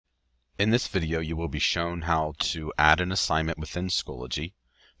In this video, you will be shown how to add an assignment within Schoology.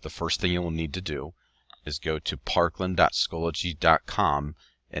 The first thing you will need to do is go to parkland.schoology.com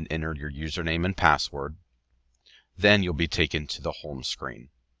and enter your username and password. Then you'll be taken to the home screen.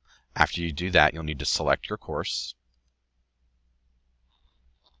 After you do that, you'll need to select your course.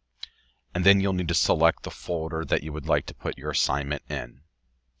 And then you'll need to select the folder that you would like to put your assignment in.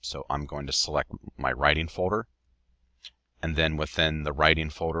 So I'm going to select my writing folder. And then within the writing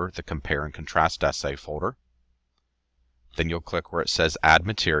folder, the compare and contrast essay folder. Then you'll click where it says add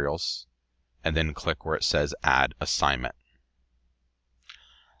materials, and then click where it says add assignment.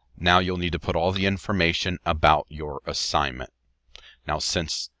 Now you'll need to put all the information about your assignment. Now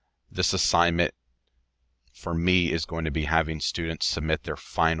since this assignment for me is going to be having students submit their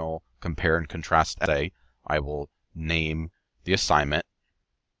final compare and contrast essay, I will name the assignment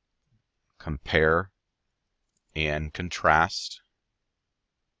compare and contrast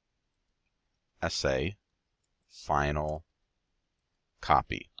essay final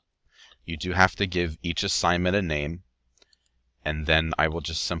copy. You do have to give each assignment a name, and then I will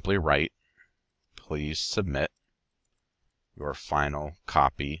just simply write, please submit your final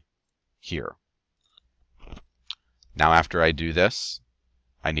copy here. Now after I do this,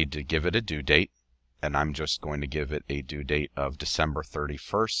 I need to give it a due date, and I'm just going to give it a due date of December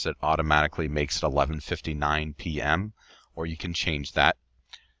 31st. It automatically makes it 11:59 p.m., or you can change that.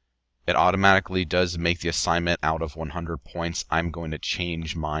 It automatically does make the assignment out of 100 points. I'm going to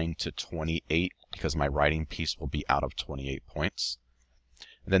change mine to 28 because my writing piece will be out of 28 points.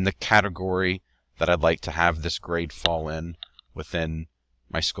 And then the category that I'd like to have this grade fall in within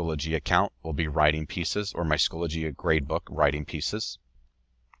my Schoology account will be writing pieces, or my Schoology gradebook writing pieces.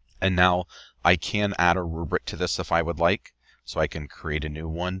 And now I can add a rubric to this if I would like, so I can create a new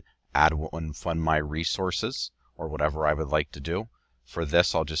one, add one from my resources, or whatever I would like to do. For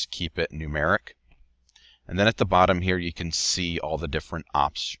this, I'll just keep it numeric. And then at the bottom here, you can see all the different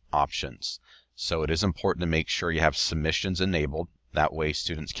options. So it is important to make sure you have submissions enabled. That way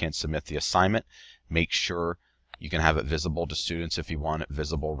students can submit the assignment. Make sure you can have it visible to students if you want it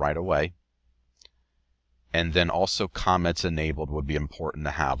visible right away. And then also comments enabled would be important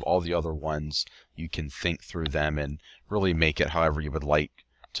to have. All the other ones, you can think through them and really make it however you would like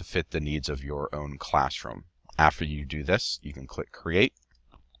to fit the needs of your own classroom. After you do this, you can click Create.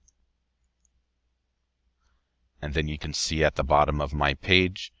 And then you can see at the bottom of my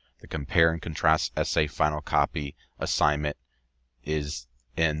page, the Compare and Contrast Essay Final Copy assignment is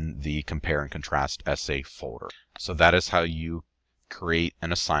in the Compare and Contrast Essay folder. So that is how you create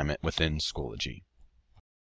an assignment within Schoology.